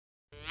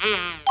Today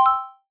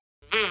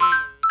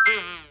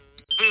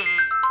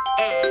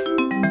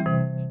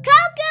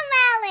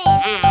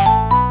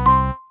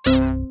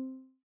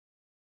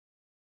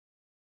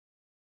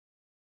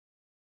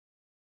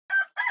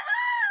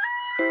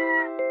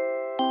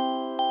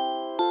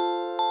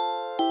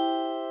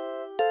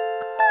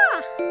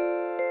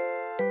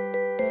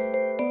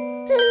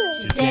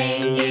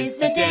is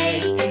the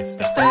day, it's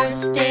the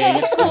first day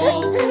of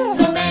school.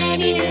 So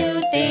many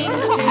new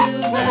things to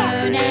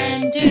learn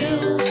and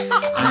do.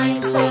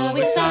 I'm so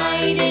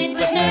excited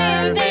but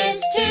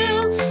nervous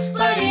too.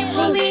 But it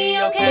will be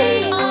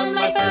okay on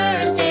my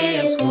first day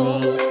of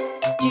school.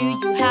 Do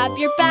you have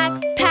your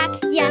backpack?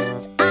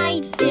 Yes,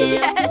 I do.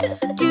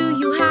 Do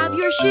you have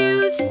your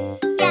shoes?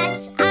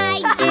 Yes,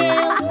 I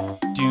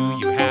do. Do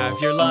you have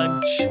your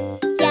lunch?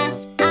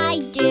 Yes, I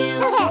do.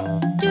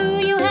 Do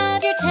you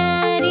have your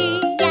teddy?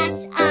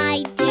 Yes,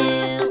 I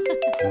do.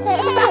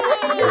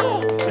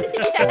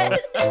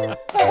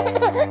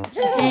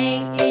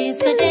 Today is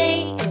the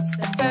day, it's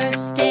the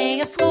first day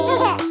of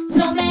school.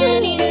 So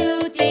many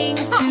new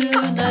things to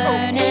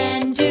learn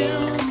and do.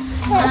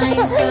 I'm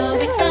so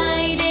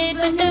excited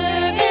but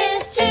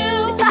nervous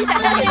too.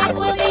 But it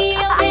will be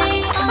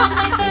okay on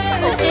my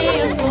first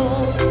day of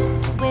school.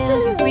 Will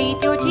you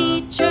greet your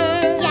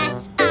teacher?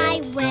 Yes,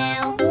 I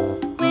will.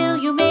 Will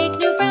you make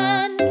new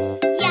friends?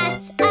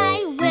 Yes,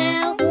 I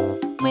will.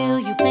 Will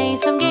you play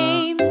some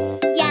games?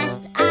 Yes,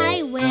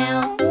 I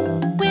will.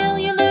 Will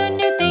you learn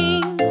new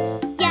things?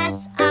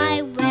 Yes,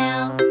 I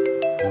will.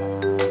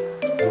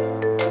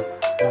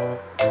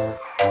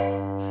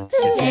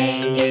 Today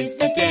is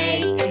the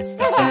day, it's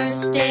the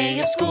first day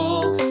of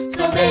school.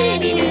 So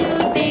many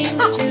new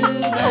things to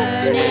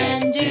learn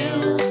and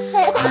do.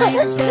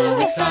 I'm so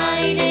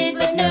excited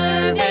but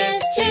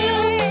nervous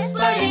too.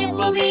 But it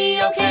will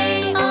be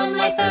okay on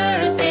my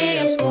first day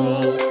of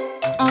school.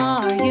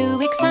 Are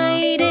you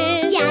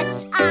excited?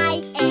 Yes,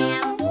 I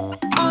am.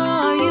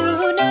 Are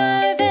you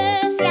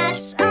nervous?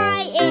 Yes,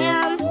 I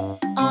am.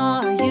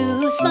 Are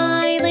you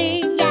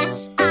smiling?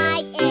 Yes,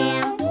 I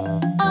am.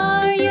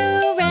 Are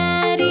you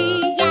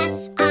ready?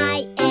 Yes,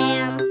 I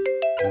am.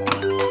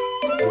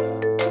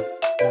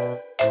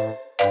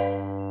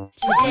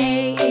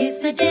 Today is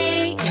the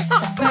day, it's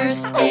the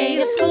first day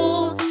of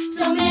school.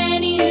 So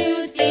many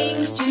new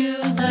things to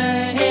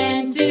learn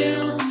and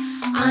do.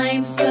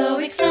 I'm so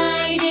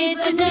excited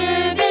but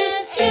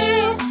nervous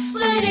too.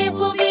 But it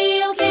will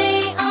be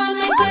okay on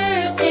my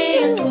first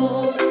day of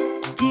school.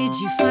 Did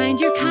you find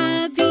your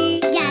cubby?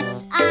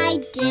 Yes, I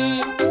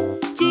did.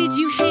 Did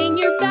you hang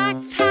your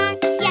backpack?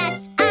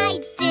 Yes, I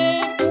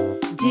did.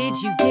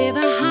 Did you give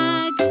a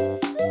hug?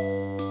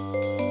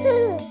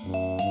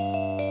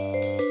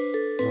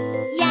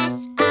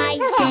 Yes, I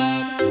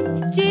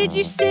did. Did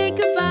you say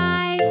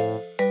goodbye?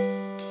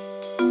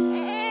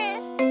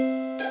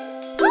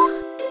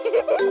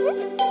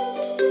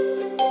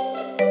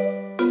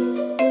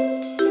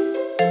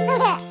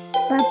 Bye-bye.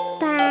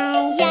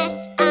 Yes,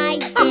 I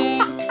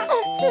did.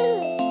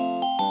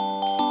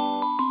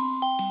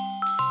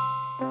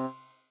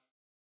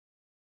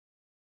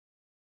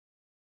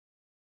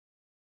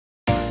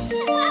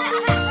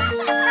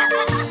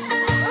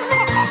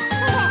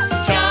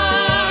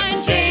 John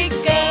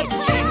Jacob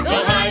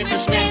Jingleheimer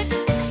Schmidt.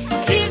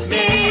 His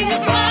name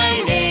is my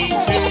name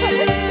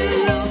too.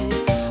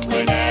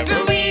 Whenever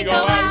we go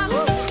out,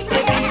 the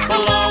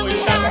people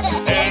always shout,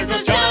 there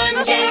goes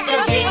John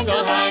Jacob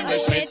Jingleheimer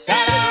Schmidt.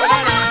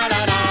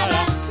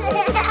 Da-da-da-da-da-da.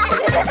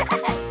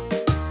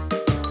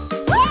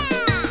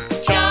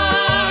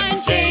 John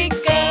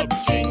Jacob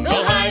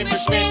Jingleheimer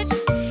Schmidt.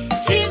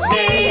 His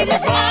name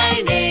is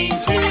my name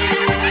too.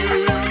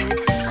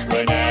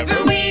 Whenever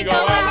we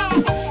go out,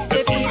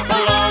 the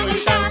people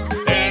always shout,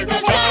 there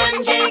goes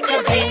John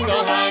Jacob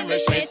Jingleheimer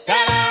Schmidt.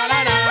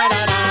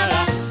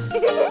 Da-da-da-da-da-da.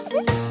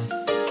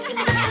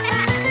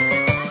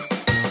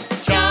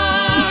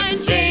 John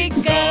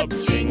Jacob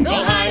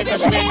Jingleheimer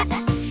Schmidt.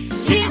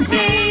 His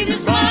name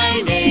is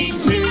my name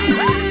too.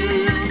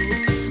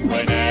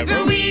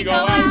 Whenever we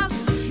go out,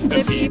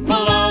 the people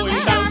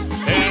always shout,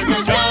 there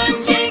goes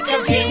John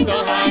Jacob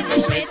Jingleheimer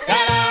Schmidt.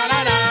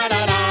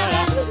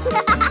 Da-da-da-da-da-da.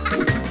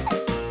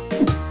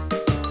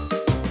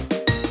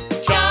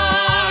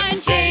 John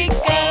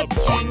Jacob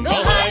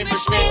Jingleheimer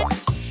Schmidt.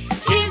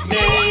 His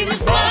name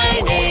is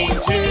my name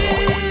too.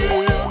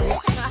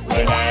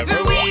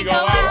 Whenever we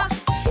go out,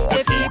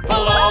 the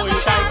people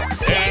always shout,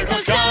 there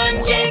goes John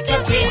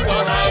Jacob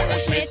Jingleheimer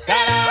Schmidt.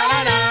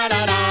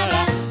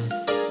 Da-da-da-da-da-da.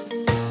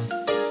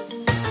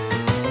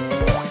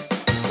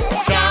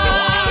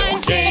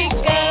 John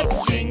Jacob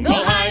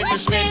Jingleheimer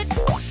Schmidt.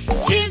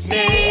 His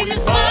name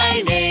is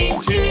my name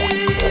too.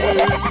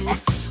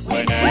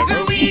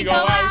 Whenever we go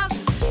out,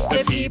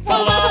 the people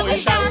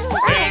always shout,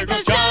 there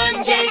goes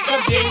John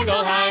Jacob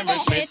Jingleheimer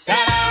Schmidt.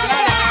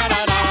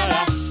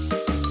 Da-da-da-da-da-da.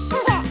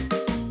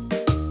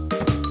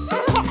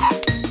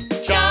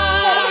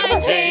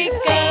 John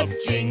Jacob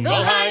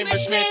Jingleheimer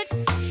Schmidt.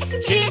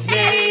 His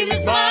name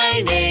is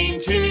my name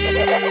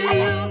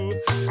too.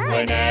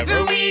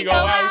 Whenever we go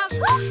out,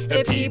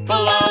 the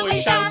people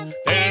always shout,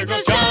 there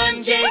goes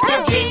John Jacob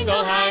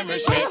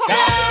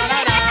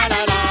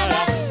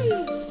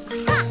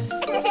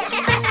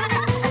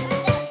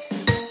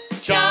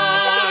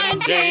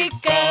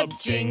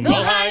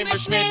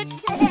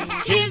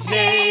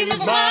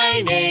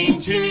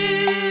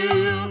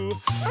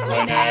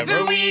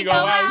we go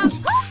out,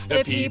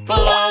 the people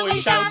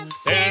always shout,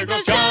 there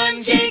goes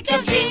John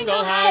Jacob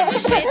Jingleheimer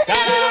Schmidt.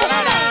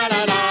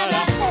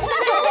 Da-da-da-da-da-da.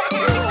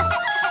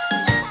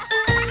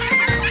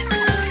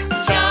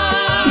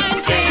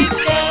 John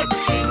Jacob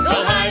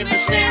Jingleheimer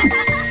Schmidt,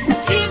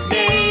 his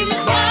name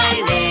is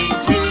my name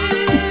too.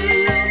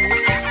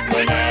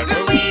 Whenever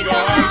we go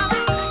out,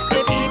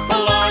 the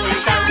people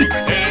always shout,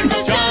 there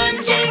goes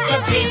John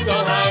Jacob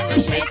Jingleheimer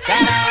Schmidt.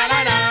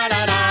 Da-da-da-da-da-da.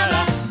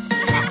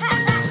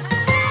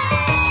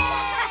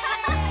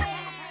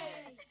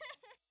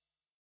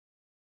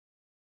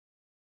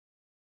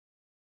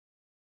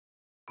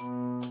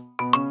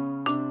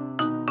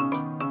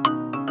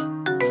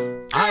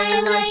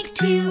 I like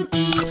to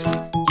eat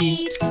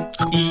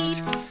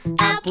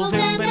apples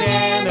and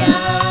bananas.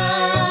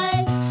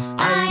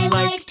 I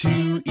like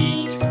to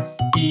eat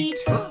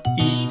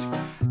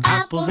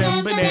apples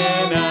and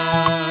bananas.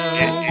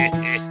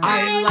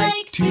 I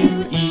like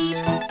to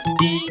eat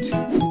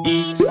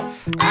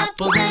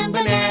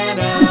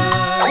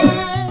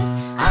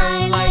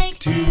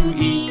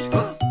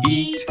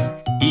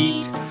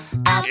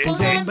apples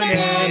and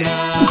bananas.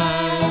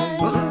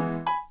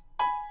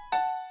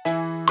 I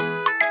like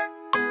to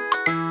eat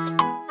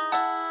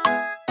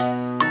apples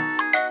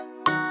and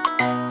bananas.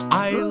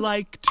 I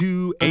like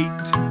to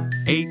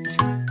eat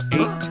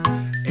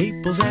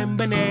apples and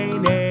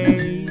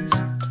bananas.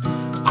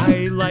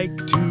 I like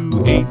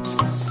to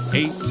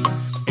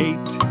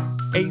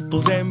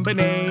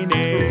eat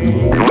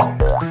apples and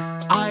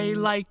bananas. I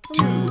like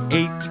to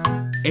eat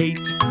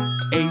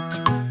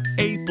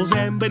apples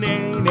and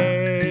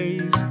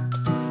bananas.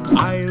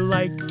 I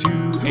like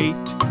to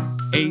eat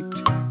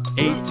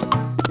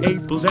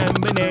apples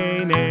and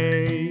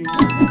bananas.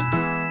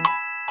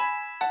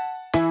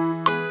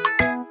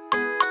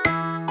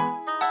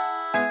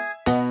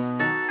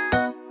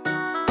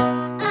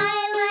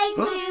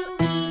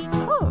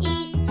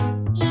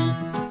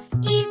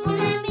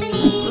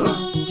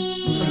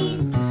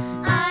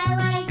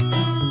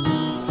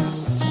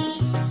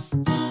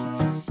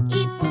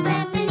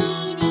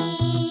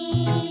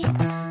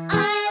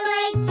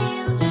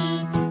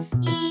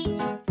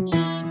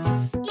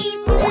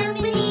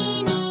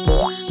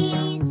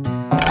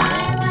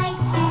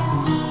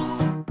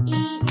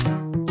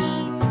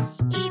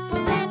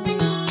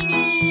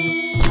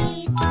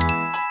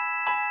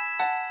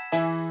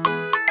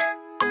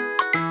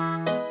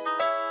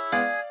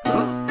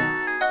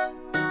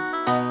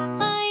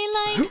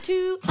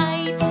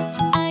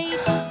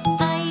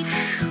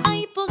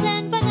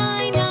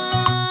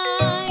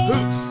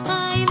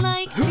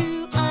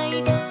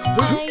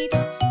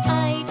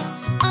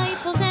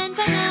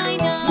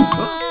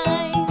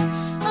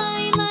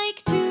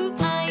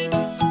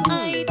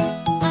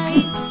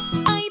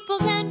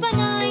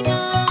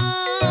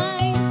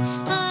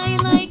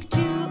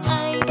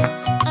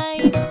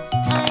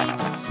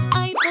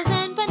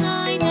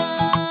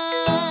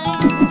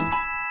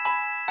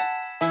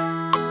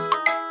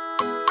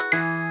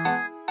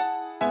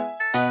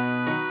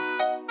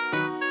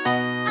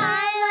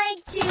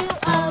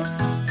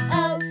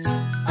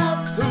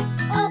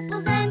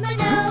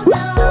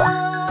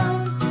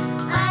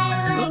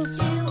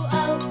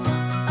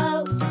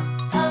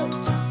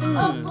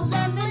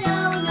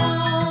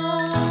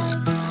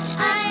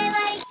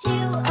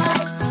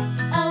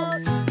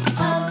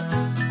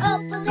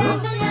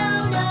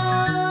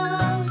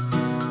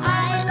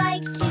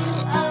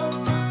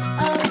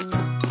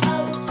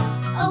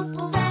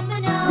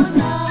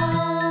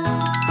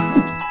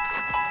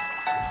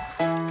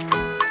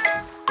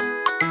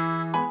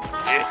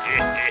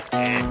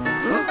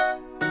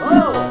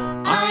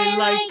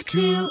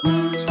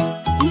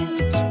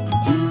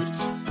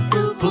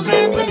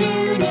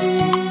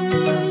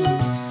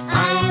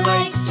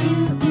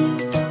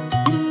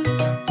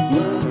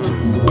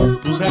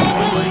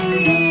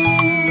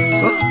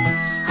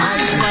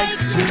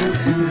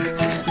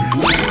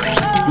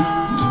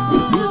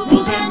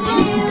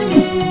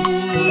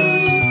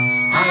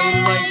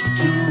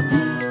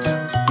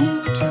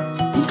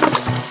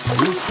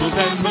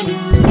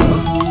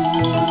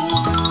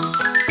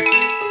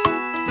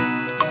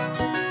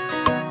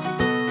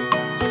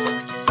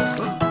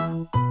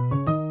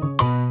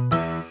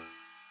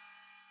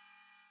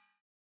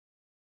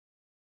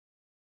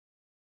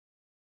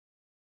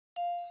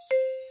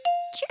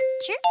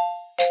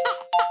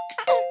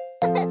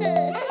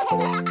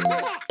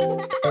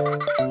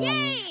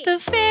 The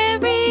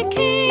fairy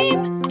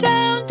came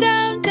down,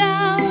 down,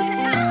 down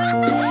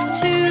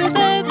to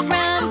the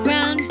ground,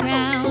 ground,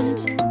 ground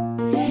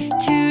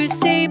to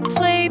say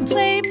play,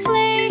 play,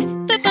 play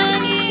the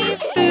Bunny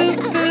Foo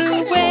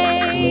Foo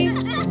way.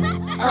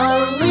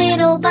 Oh,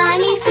 little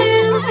Bunny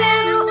Foo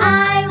Foo,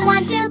 I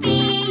want to be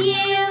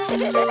you.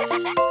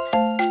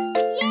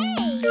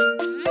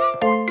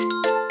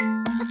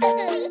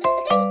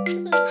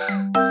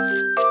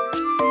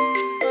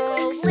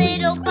 Oh,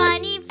 little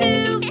Bunny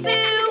Foo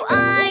Foo,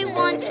 I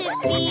want to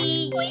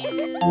be you.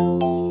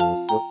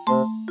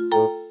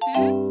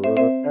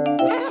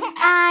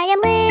 I am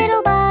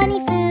little Bunny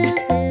Foo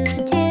Foo,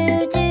 to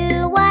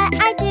do what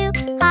I do.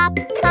 Hop,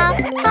 hop,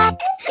 hop,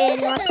 in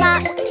your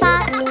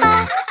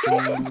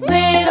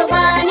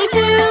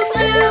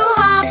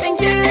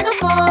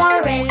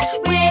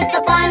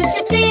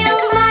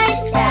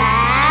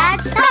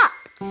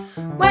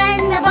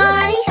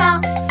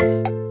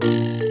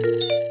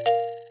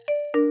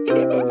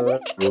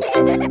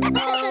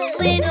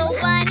Little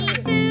bunny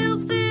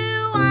Foo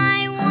Foo,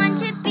 I want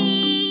to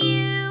be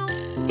you.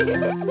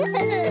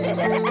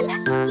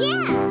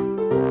 Yeah.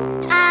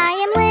 I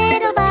am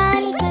little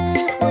bunny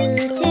Foo Foo,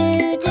 to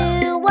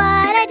do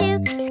what I do.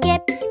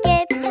 Skip,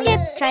 skip, skip,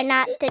 try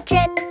not to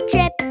trip,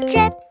 trip,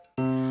 trip.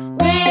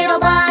 Little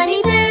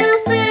bunny Foo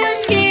Foo,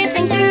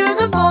 skipping through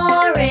the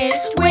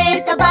forest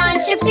with a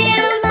bunch of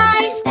field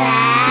mice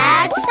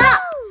that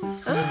stop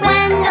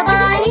when the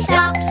bunny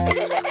stops.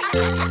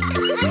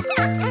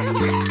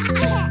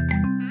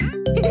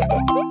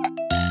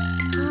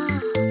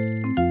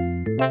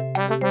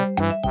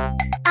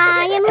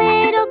 I am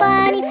little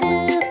bunny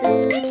Foo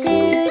Foo, to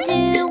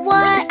do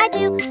what I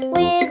do.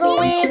 Wiggle,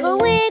 wiggle,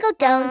 wiggle,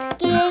 don't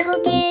giggle,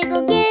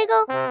 giggle,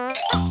 giggle.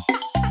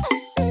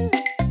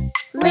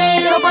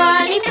 Little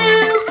bunny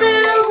Foo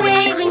Foo,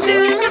 wiggling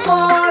through the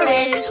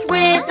forest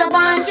with a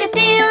bunch of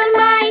field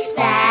mice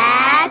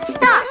that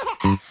stop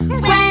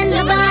when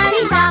the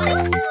bunny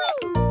stops.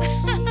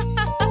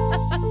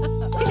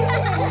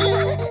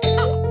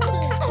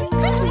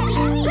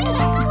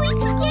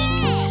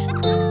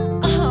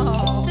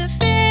 The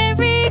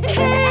fairy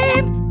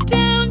came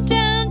down,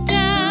 down,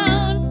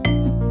 down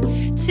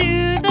to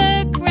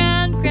the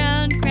ground,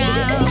 ground,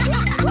 ground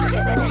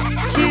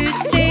to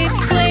say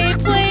play,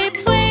 play,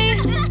 play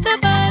the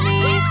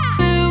Bunny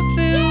Foo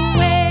Foo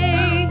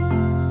way.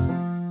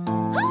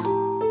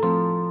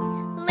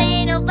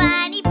 Little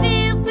bunny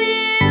Foo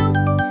Foo,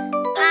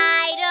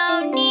 I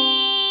don't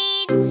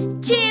need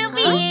to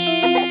be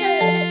you.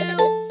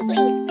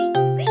 Squeak, squeak,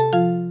 squeak.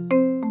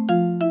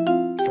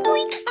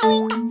 Squeak,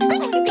 squeak,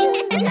 squeak, squeak,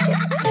 squeak.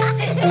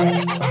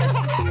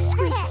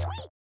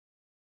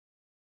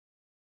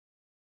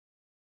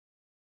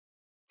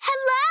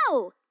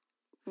 Hello!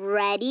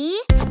 Ready?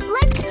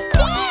 Let's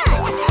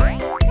dance!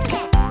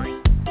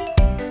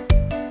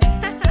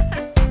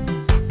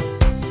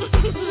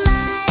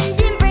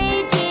 London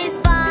Bridge is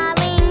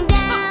falling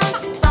down,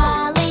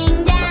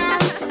 falling down,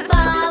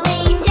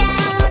 falling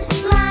down.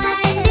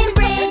 London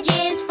Bridge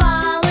is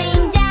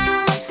falling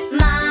down,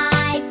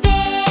 my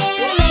fair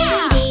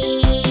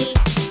lady.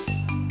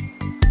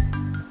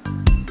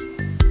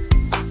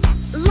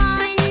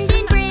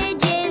 London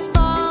Bridge is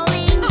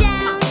falling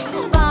down,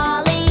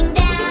 falling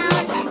down,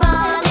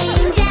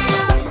 falling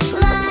down.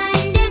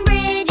 London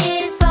Bridge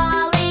is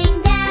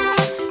falling down,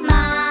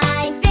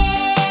 my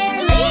fair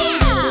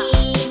lady.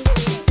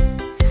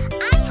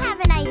 I have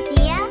an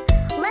idea.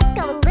 Let's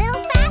go a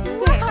little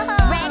faster.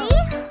 Ready?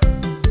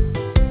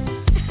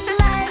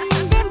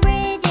 London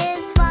Bridge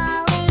is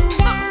falling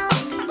down,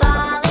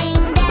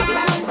 falling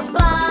down,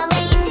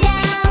 falling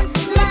down.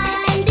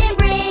 London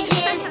Bridge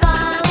is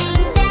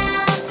falling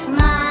down,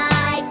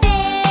 my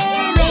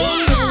fair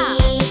lady.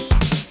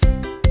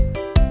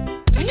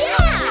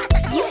 Yeah,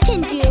 you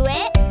can do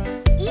it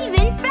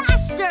even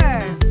faster.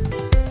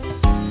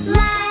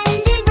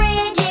 London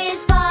Bridge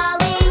is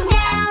falling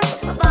down,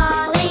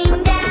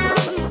 falling down,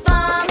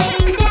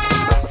 falling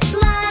down.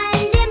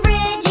 London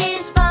Bridge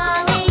is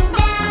falling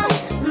down,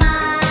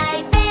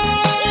 my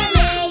fair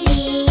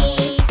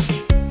lady.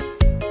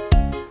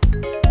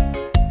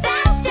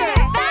 Faster,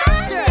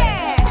 faster!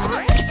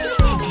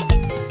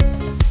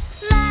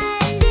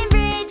 London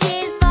Bridge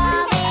is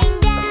falling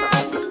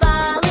down,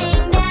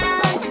 falling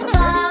down,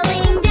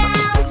 falling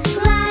down.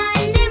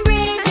 London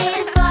Bridge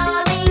is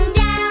falling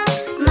down,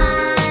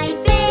 my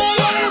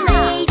fair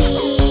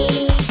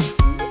lady.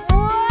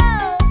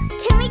 Whoa!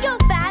 Can we go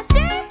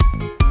faster?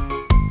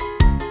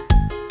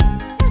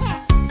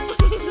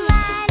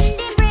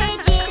 London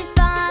Bridge is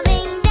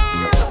falling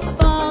down,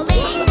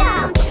 falling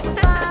down,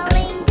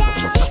 falling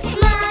down.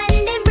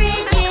 London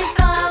Bridge is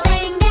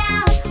falling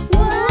down.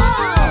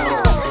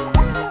 Whoa!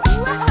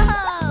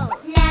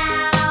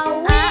 Now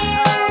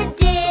we're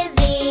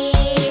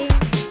dizzy.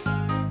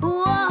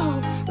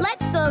 Whoa!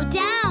 Let's slow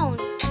down.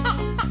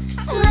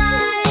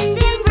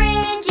 London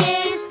Bridge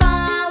is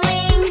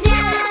falling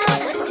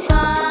down,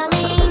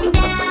 falling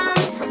down,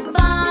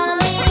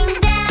 falling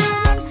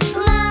down.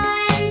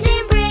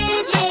 London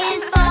Bridge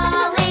is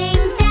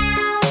falling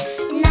down,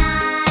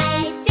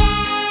 nice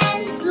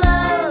and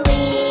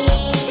slowly.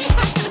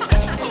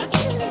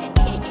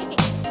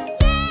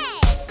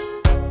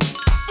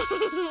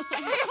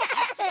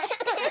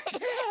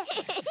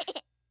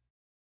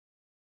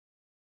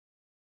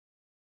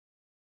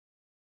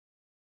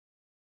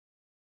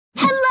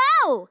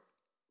 Hello!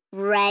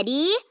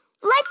 Ready?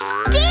 Let's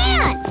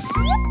dance!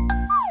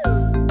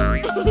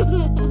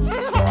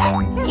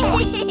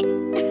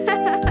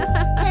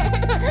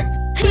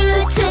 Who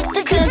took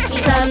the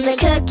cookie from the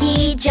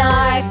cookie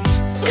jar?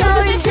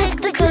 Cody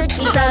took the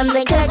cookie from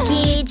the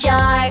cookie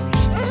jar.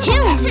 Who,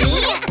 me?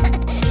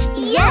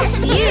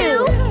 Yes,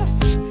 you!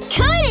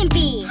 Couldn't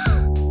be!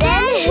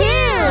 Then who?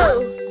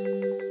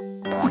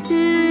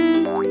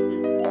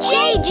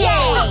 JJ!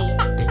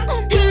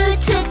 Who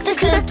took the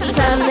cookie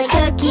from the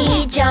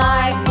cookie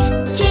jar?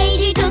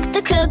 JJ took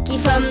the cookie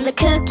from the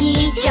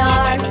cookie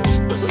jar.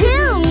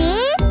 Who, me?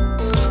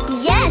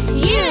 Yes,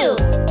 you!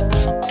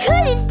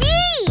 Could it be?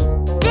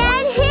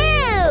 Then who?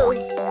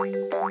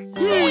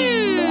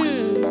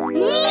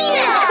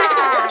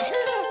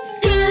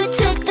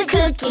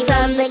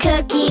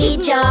 cookie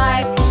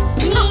jar.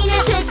 Nina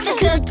took the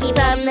cookie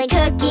from the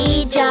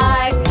cookie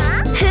jar.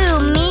 Who,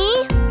 me?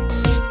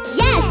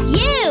 Yes,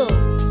 you!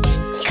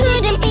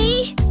 Couldn't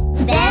be,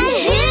 then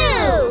who?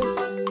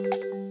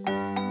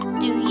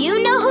 Do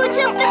you know who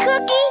took the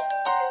cookie?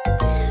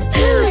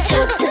 Who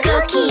took the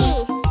cookie?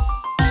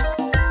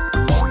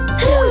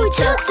 Who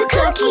took the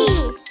cookie?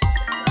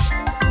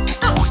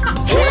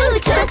 Who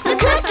took the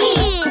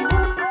cookie?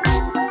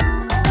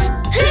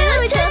 Who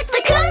took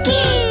the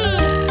cookie?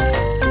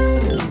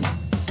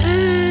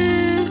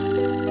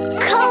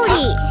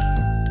 Cody.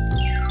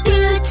 Who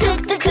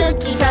took the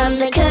cookie from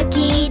the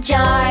cookie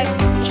jar?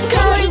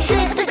 Cody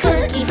took the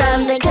cookie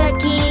from the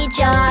cookie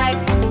jar.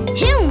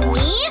 Who,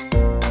 me?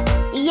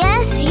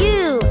 Yes,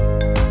 you.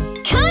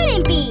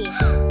 Couldn't be.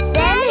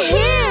 Then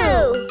who?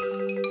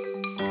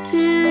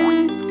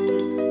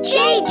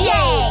 JJ.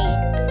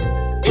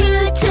 Who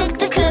took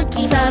the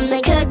cookie from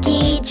the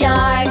cookie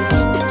jar?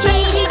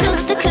 JJ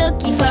took the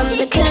cookie from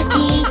the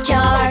cookie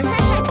jar.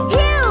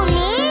 Who,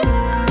 me?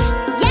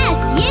 Yes,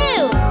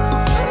 you.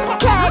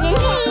 Couldn't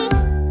be.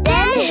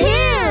 Then who?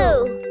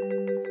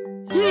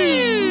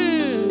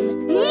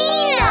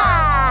 Nina.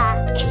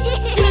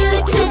 Who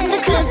took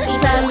the cookie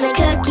from the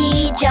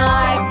cookie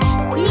jar?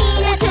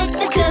 Nina took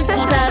the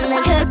cookie from the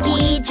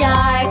cookie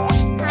jar.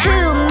 Who,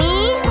 me?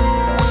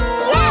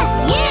 Yes,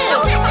 you.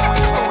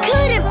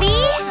 Couldn't be.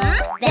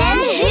 Then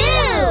who?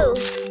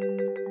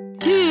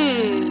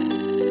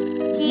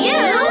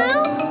 You?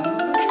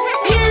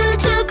 You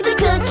took the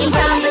cookie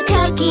from the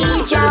cookie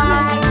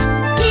jar.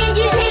 Did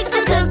you take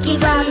the cookie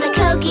from the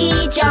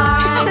cookie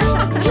jar?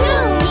 Who,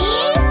 me?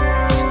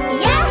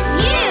 Yes,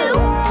 you.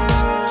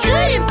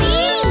 Couldn't be.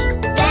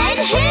 Then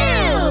who?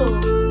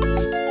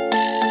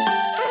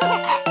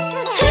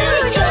 Who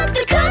took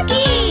the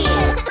cookie?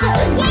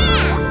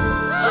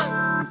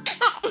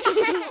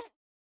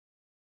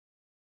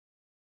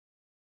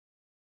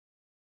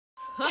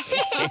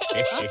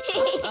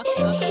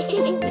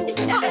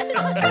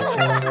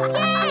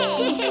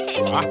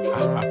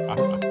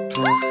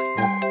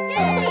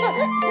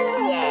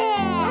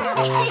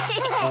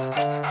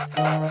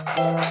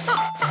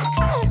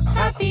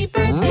 Happy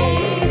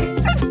birthday,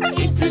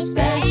 it's your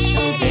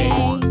special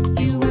day.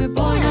 You were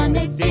born on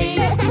this day,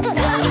 now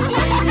it's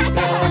time to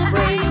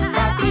celebrate.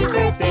 Happy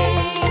birthday,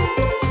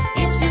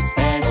 it's your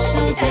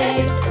special day,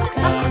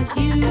 'cause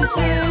you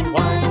turned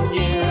 1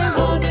 year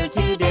older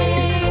today.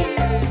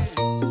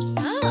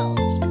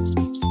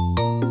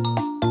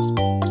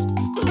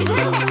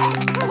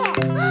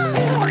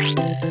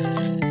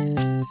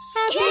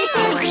 Happy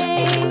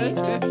birthday,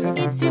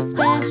 it's your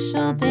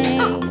special day.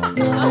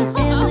 Your whole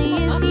family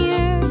is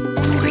here,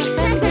 and your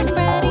friends are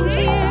spreading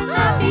cheer.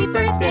 Happy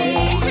birthday,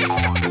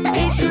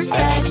 it's your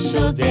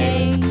special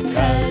day,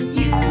 'cause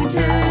you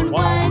turned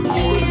 1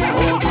 year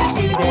older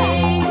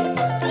today.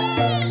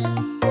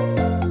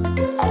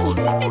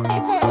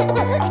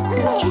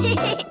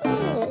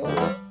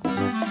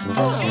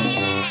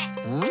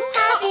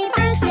 Happy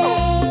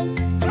birthday!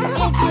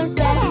 It's your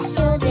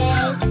special day.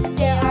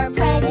 There are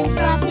presents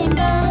wrapped in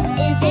bows.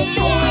 Is it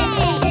toys?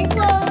 Is it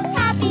clothes?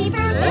 Happy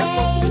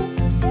birthday!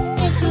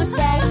 It's your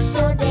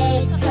special day,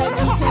 'cause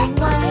you turned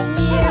 1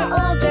 year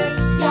older.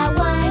 Yeah,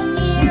 1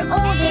 year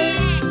older.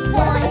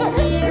 1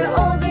 year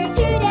older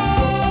today.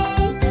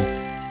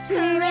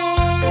 Hooray!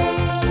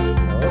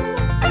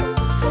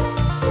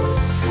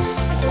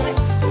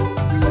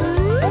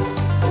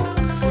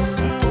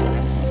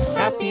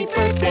 Happy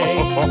birthday!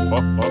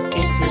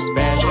 It's your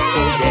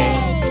special day.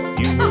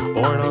 You were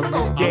born on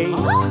this day.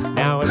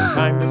 Now it's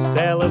time to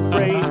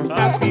celebrate.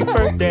 Happy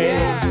birthday!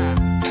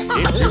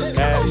 It's your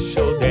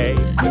special day,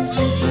 'cause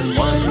you turned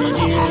 1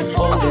 year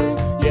older.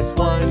 Yes,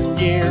 1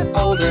 year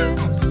older.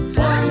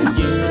 1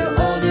 year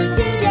older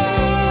today.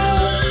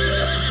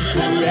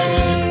 Hooray!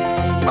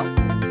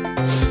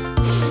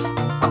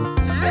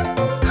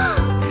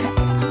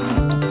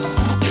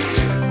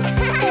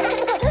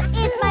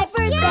 It's my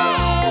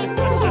birthday!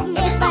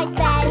 It's my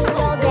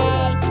special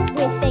day.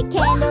 With the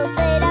candles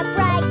lit up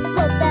bright,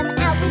 put them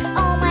out with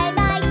all my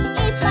might.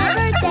 It's my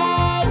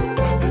birthday!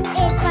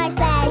 It's my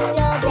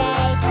special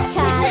day, 'cause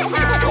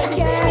I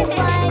turned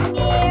 1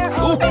 year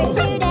older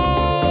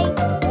today.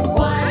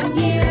 1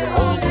 year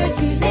older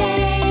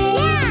today.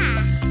 Yeah!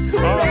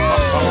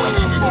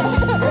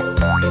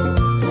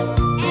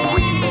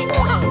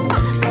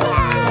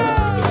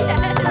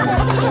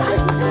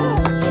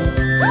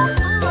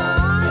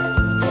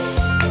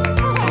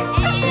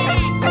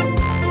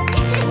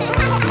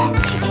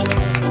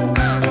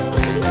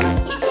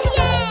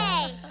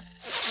 Yay!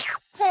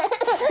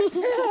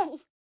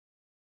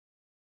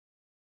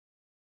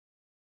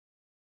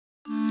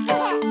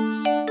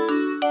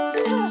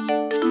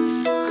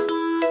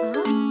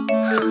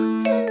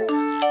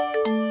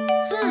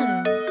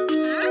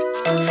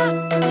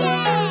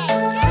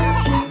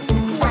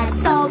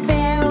 Let's all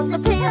build a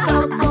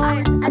pillow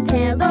fort, a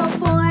pillow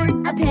fort,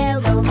 a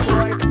pillow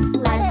fort.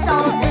 Let's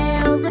all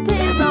build a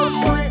pillow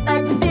fort.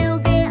 Let's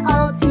build it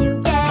all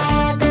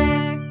together.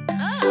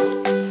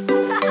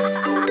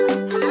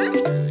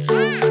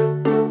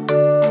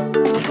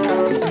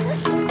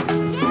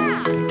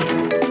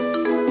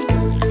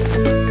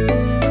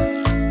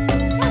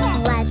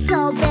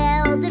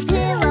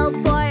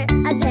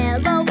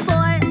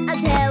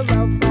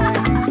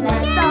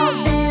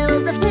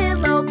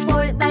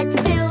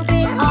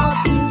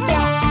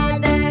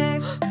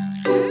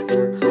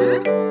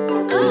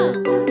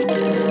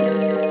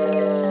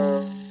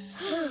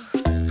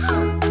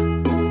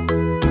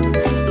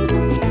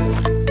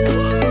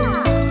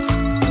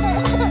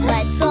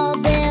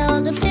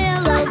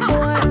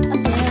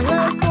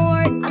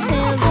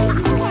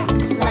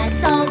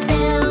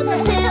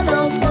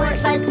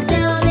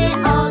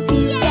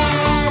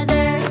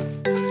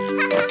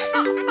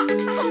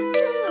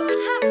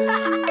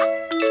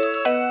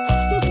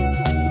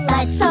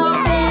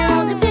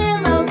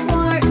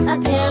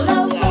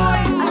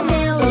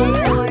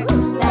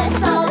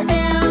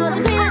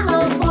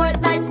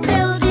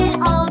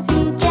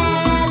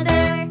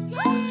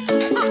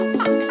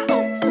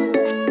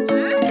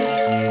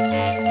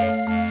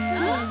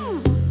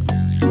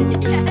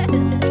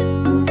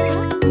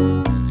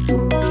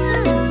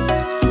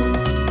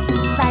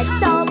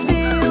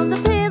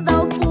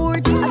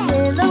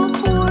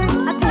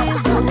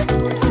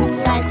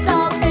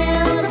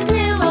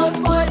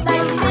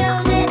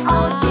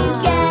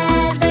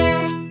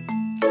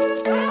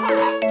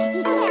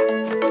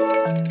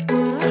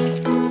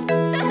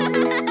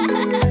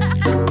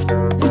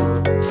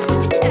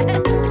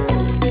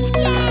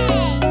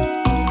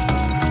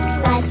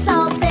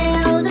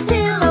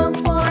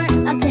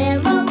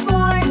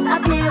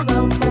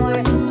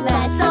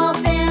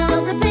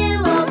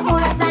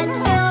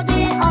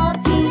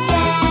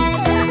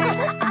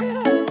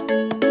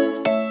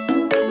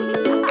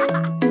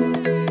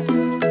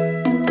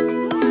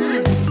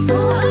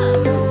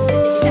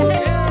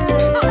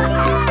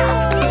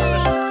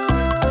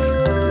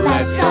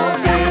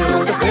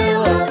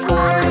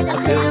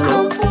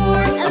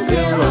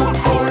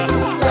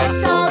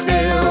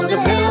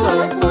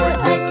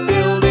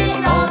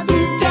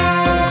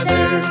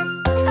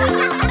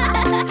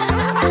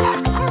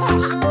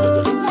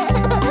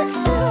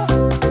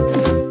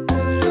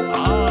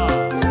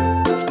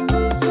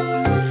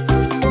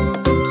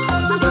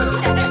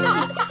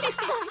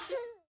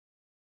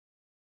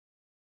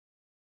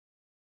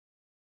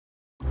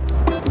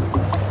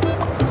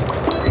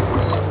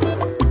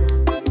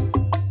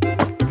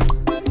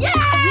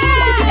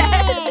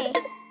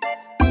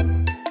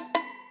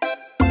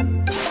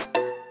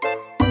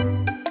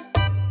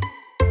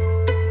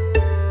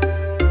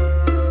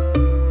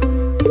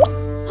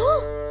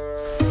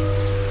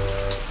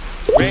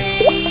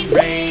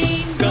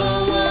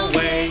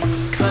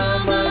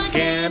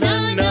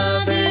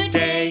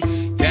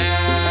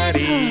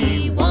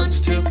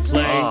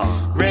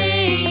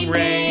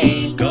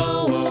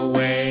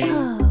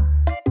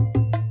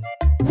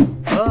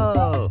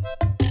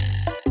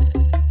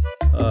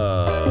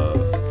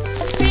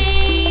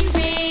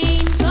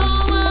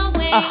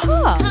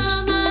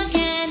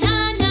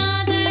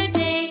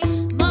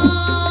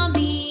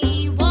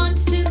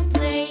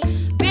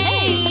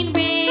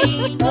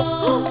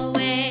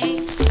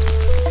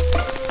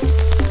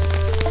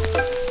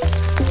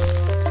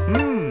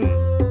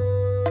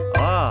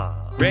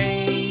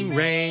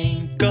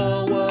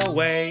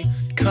 away.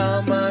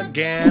 Come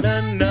again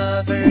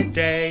another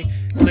day.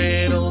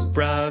 Little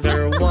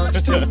brother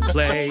wants to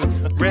play.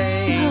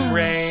 Rain,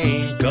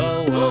 rain,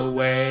 go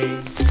away.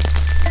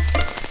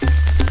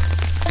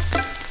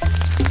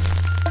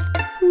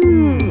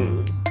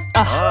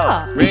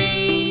 Aha!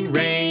 Rain,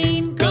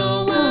 rain,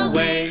 go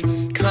away.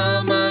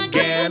 Come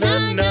again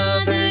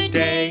another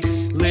day.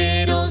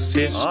 Little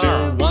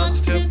sister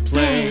wants to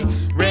play.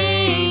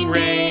 Rain,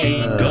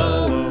 rain,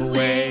 go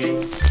away.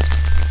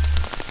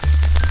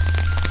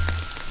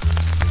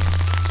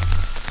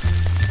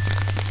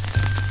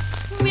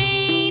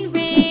 Rain,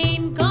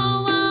 rain, go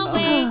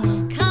away.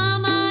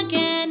 Come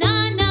again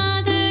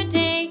another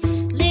day.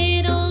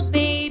 Little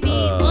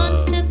baby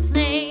wants to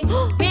play.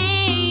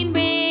 Rain,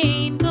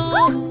 rain,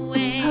 go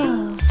away.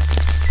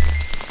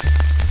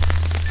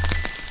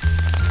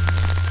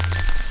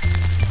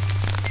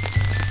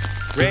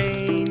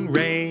 Rain,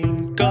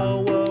 rain,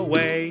 go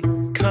away.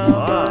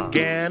 Come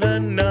again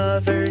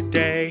another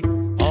day.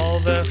 All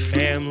the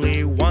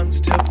family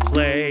wants to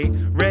play.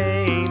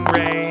 Rain,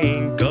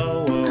 rain,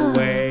 go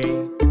away.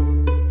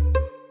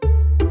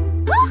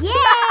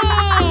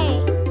 Yay!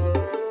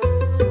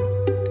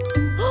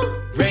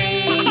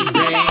 Rain,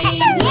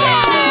 rain,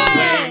 went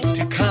away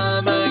to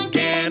come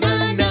again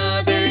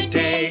another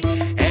day.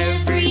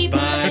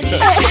 Everybody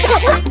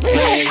gets to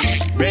play.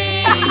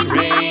 Rain,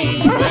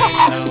 rain,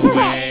 went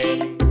away.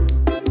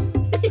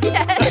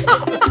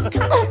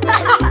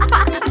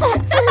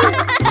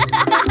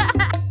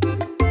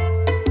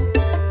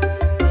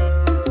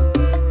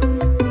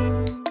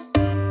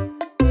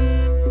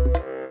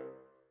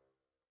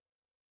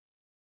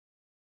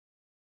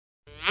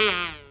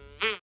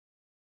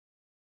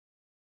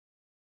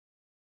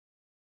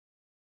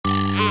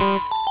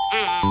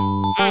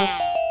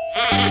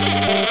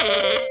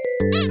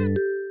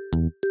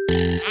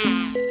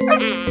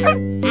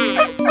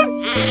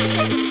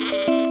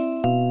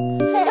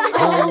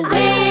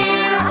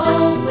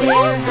 Oh,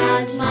 where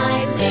has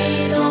my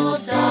little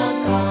dog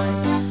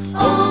gone?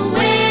 Oh,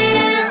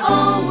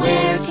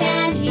 where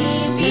can he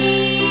be?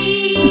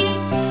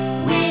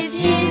 With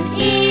his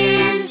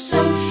ears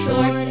so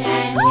short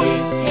and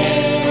his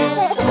tail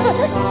so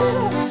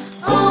long.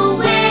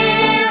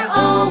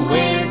 Oh,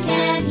 where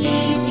can he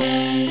be?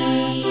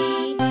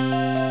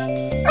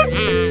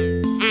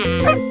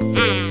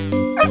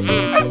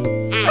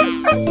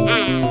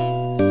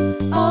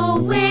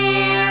 Oh,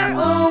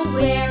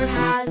 where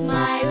has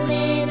my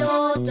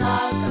little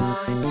dog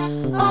gone?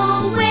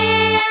 Oh,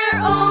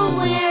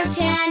 where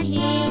can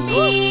he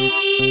be?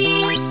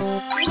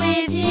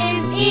 With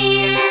his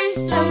ears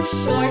so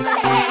short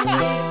and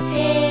his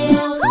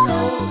tail so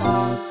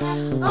long.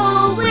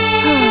 Oh,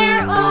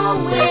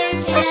 where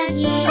can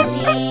he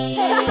be?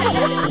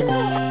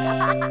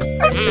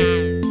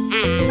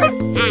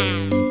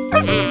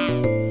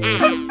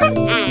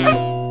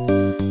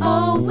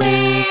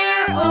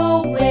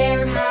 Oh,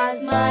 where has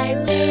my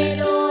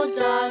little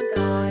dog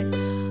gone?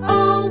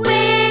 Oh,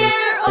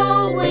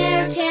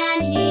 where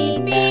can he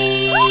be?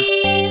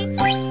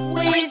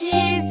 With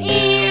his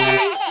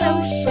ears so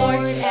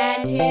short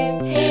and his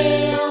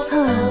tail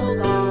so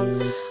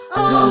long.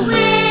 Oh,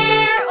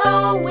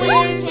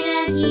 where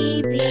can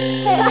he be?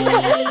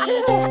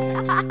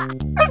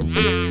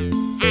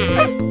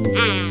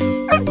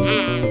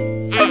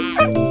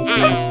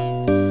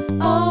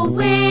 Oh,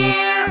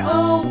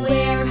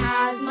 where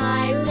has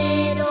my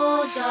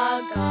little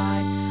dog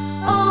gone?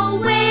 Oh,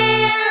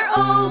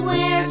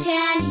 where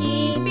can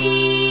he be?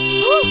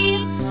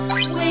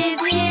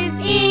 With his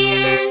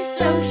ears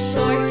so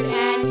short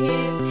and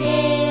his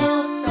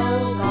tail so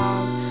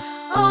long.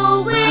 Oh,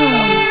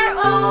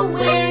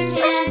 where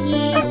can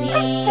he be?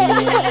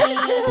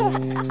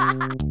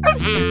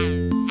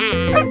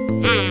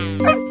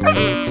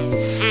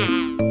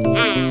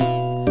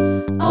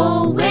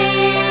 Oh,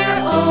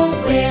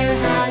 where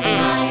has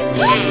my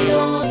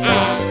little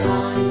dog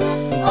gone?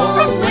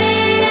 Oh,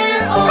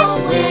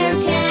 where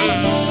can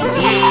he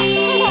be?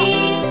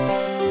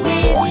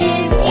 With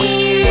his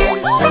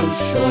ears so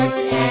short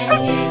and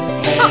his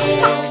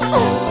tail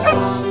so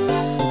long.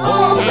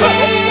 Oh,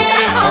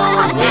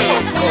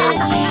 where can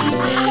he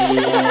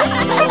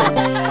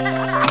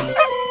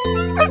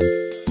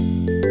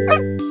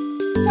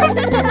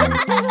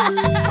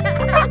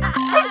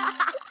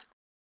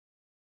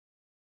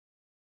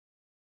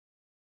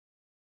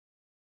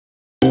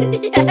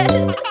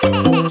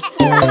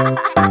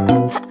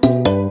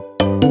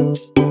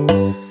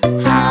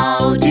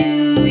How do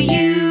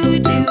you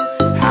do?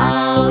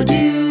 How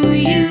do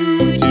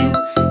you do?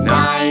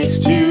 Nice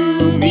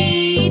to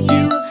meet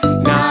you.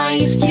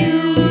 Nice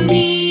to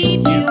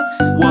meet you.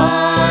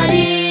 What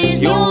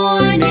is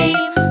your name?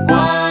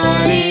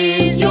 What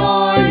is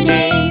your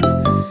name?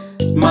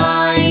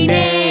 My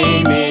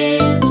name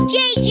is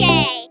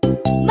JJ!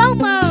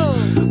 Momo!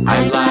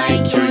 I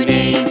like your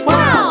name.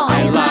 Wow!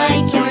 I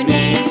like your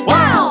name.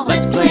 Wow!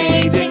 Let's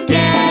play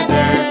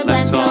together.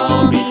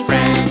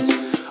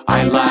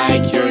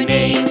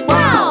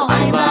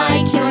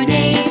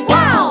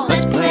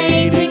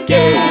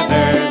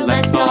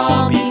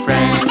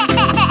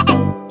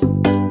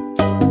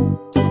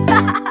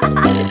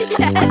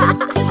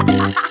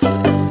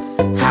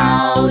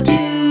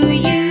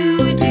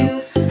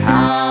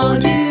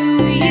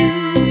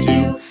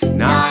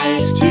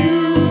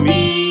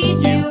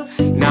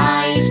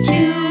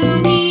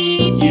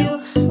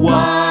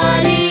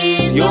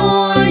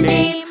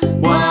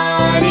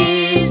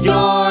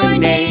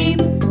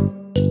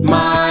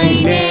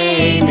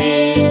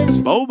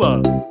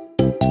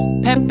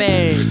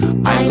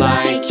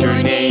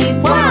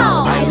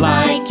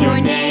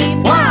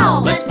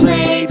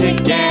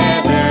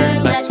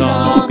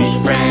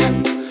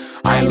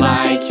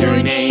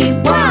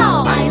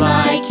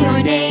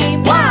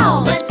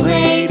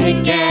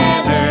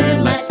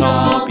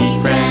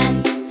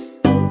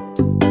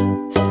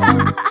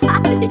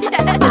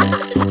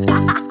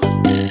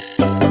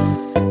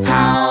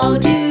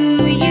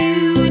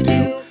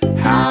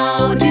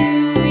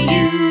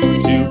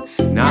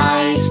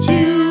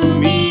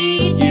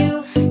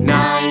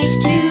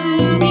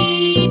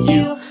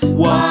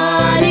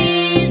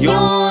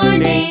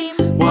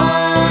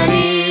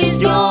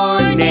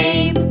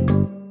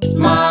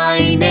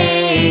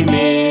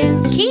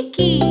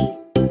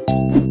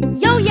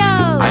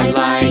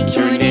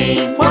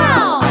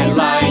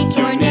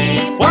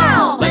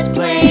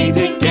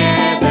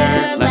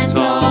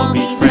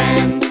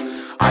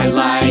 I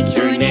like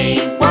your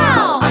name.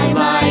 Wow, I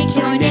like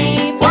your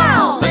name.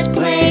 Wow, let's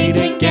play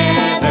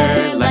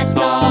together. Let's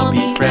all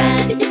be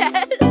friends.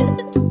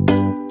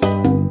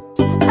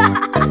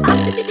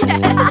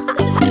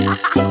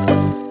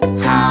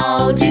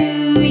 How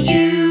do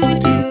you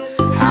do?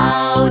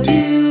 How do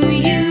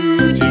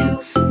you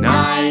do?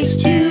 Nice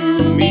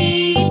to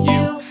meet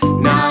you.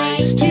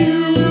 Nice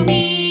to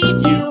meet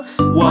you.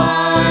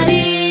 What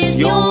is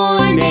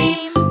your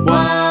name?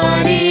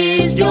 What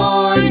is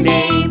your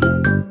name?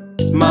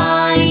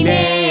 My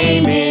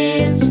name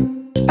is...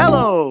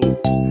 Hello,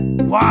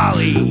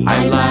 Wally.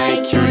 I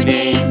like your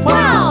name.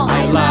 Wow,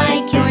 I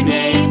like your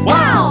name.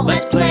 Wow,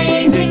 let's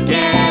play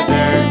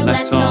together.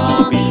 Let's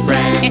all be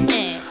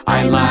friends.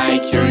 I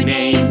like your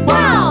name.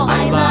 Wow,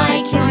 I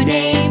like your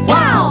name.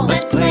 Wow,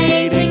 let's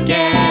play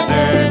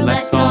together.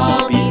 Let's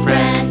all be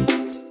friends.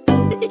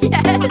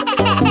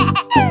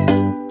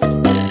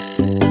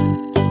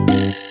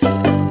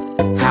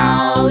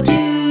 How do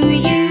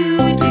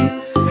you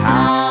do?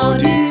 How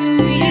do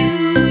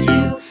you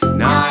do?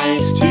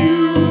 Nice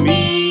to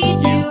meet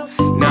you.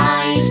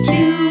 Nice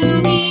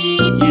to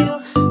meet you.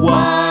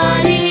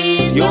 What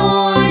is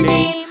your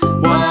name?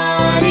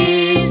 What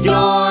is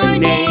your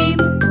name?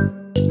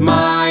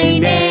 My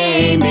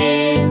name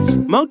is...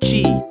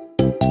 Mochi.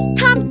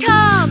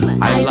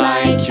 Tum-tum. I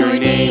like your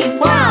name.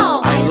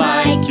 Wow, I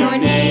like your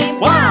name.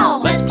 Wow,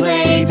 let's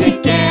play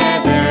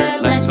together.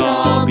 Let's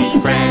all be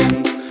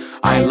friends.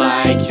 I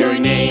like your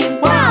name.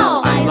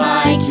 Wow, I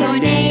like your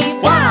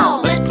name.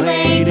 Wow, let's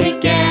play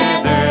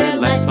together.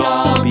 Let's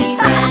all be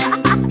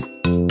friends.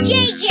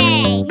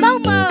 JJ.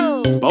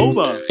 Momo.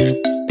 Boba.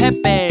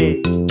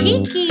 Pepe.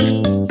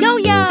 Kiki.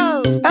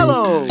 Yo-yo.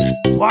 Hello,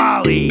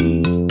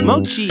 Wally.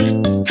 Mochi.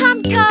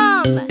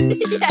 Tum-tum.